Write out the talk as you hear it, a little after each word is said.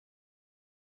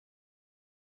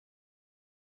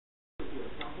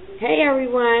Hey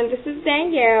everyone, this is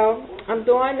Danielle. I'm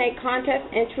doing a contest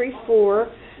entry for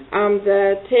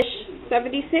the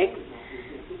TISH76,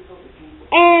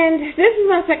 and this is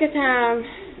my second time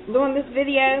doing this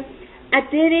video. I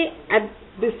did it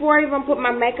before I even put my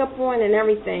makeup on and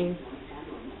everything,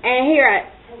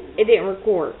 and it didn't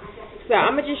record. So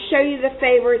I'm gonna just show you the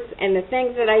favorites and the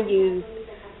things that I used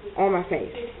on my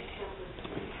face.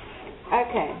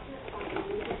 Okay.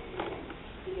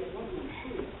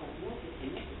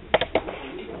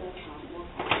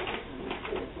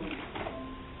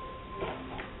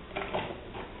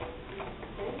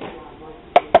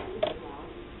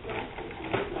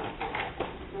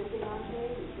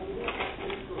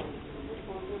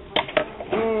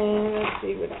 Let's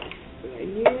see what else did I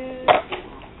use.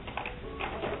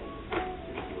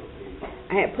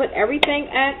 I had put everything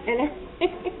up and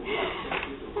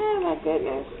oh my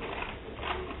goodness.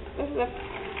 This is the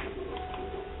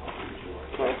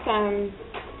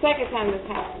second time this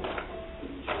happened.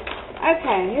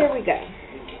 Okay, here we go.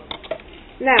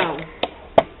 Now,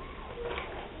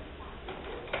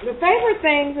 the favorite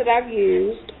things that I've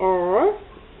used are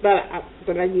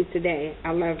that I use today. I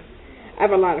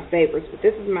have a lot of favorites, but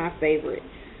this is my favorite.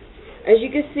 As you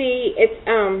can see, it's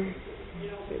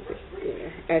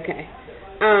okay.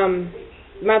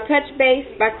 My Touch Base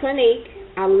by Clinique.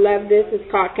 I love this.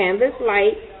 It's called Canvas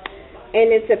Light,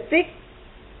 and it's a thick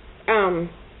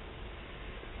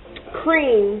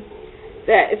cream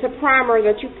it's a primer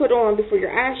that you put on before your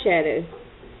eyeshadow,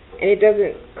 and it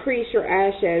doesn't crease your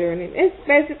eyeshadow. And it's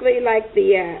basically like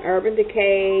the Urban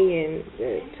Decay and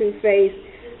the Too Faced,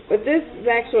 but this is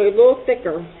actually a little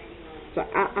thicker, so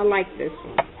I like this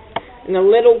one. And a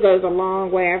little goes a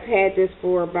long way. I've had this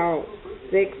for about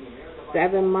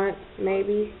 6-7 months,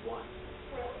 maybe.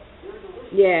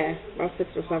 Yeah, about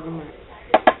 6 or 7 months.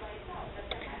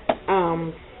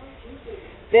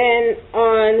 Then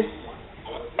on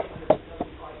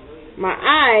my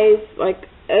eyes, like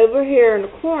over here in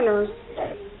the corners,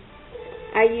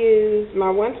 I use my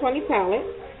 120 palette,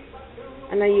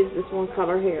 and I use this one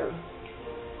color here.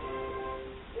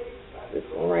 This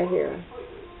one right here.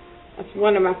 That's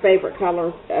one of my favorite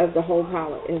colors of the whole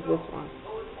palette, is this one.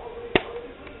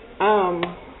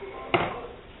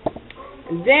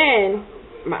 Then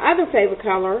my other favorite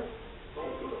color,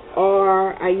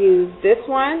 I use this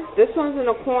one. This one's in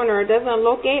the corner. It doesn't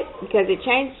look it because it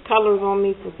changed colors on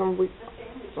me for some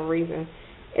reason.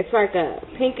 It's like a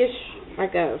pinkish,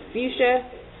 like a fuchsia.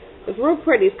 It's real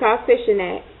pretty. It's called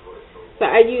Fishnet. So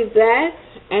I use that,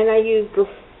 and I use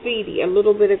graffiti, a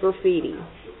little bit of graffiti.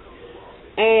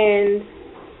 And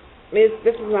this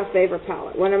is my favorite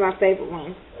palette, one of my favorite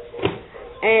ones.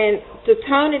 And to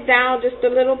tone it down just a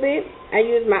little bit, I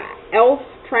use my e.l.f.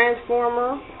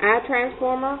 eye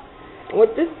transformer. And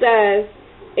what this does,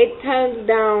 it tones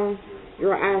down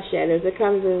your eyeshadows. It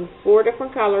comes in 4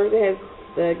 different colors. It has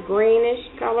the greenish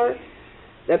color,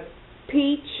 the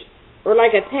peach, or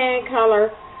like a tan color,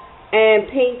 and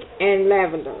pink and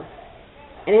lavender.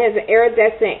 And it has an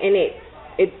iridescent, and it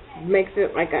makes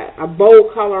it like a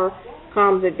bold color,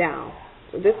 calms it down.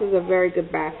 So this is a very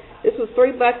good buy. This was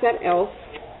 $3 at e.l.f.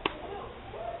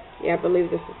 Yeah, I believe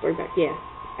this is $3. Yeah,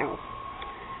 e.l.f.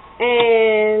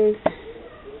 And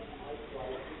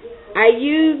I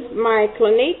use my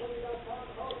Clinique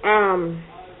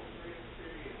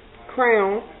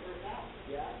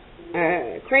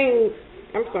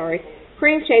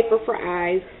cream shaper for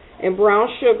eyes and brown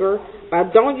sugar, but I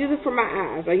don't use it for my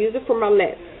eyes. I use it for my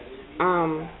lips.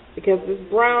 Because this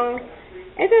brown,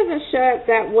 it doesn't show up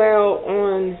that well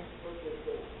on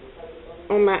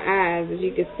my eyes, as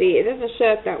you can see. It doesn't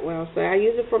show up that well, so I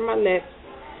use it for my lips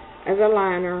as a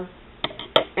liner.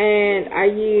 And I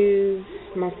use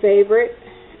my favorite.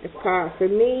 It's called, for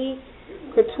me,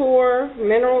 Couture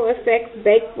Mineral Effects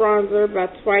Baked Bronzer by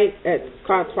it's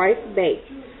called Twice Baked.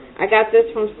 I got this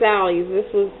from Sally's.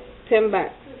 This was $10.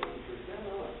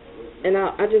 And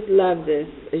I just love this.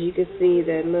 As you can see,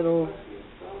 there's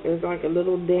like a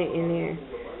little dent in there.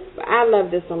 But I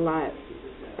love this a lot.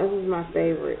 This is my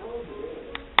favorite.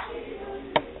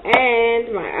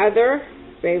 And my other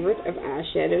favorite of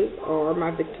eyeshadows are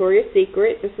my Victoria's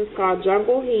Secret. This is called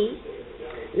Jungle Heat.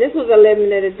 This was a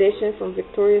limited edition from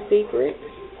Victoria's Secret.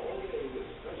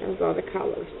 Those are the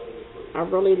colors. I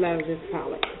really love this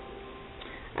palette.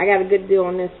 I got a good deal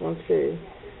on this one too.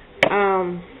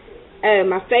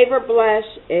 My favorite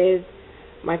blush is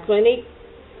my Clinique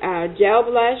Gel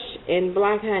Blush in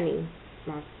Black Honey.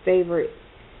 My favorite.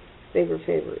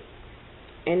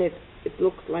 And it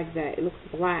looks like that. It looks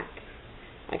black,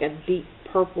 like a deep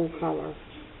purple color.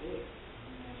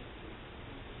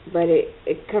 But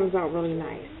it comes out really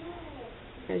nice.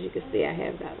 As you can see, I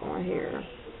have that on here.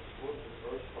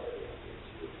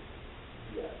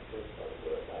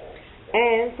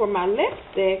 And for my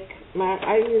lipstick,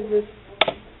 I use this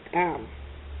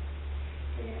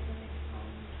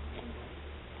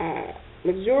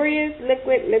Luxurious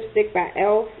Liquid Lipstick by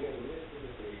e.l.f.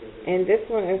 And this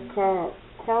one is called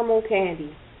Caramel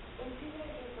Candy.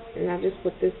 And I just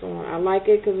put this on. I like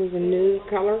it because it's a nude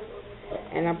color.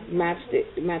 And I matched it.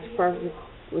 It matched perfect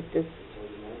with this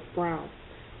brown.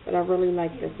 But I really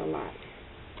like this a lot.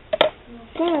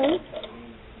 So,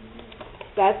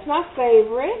 that's my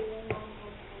favorite.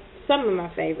 Some of my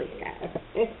favorites, guys.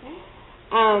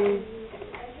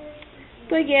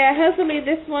 So yeah, hopefully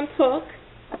this one took.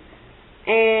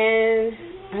 And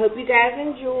I hope you guys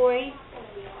enjoy.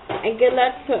 And good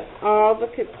luck to all the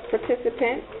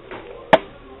participants.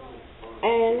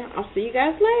 And I'll see you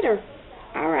guys later.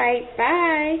 Alright,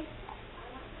 bye.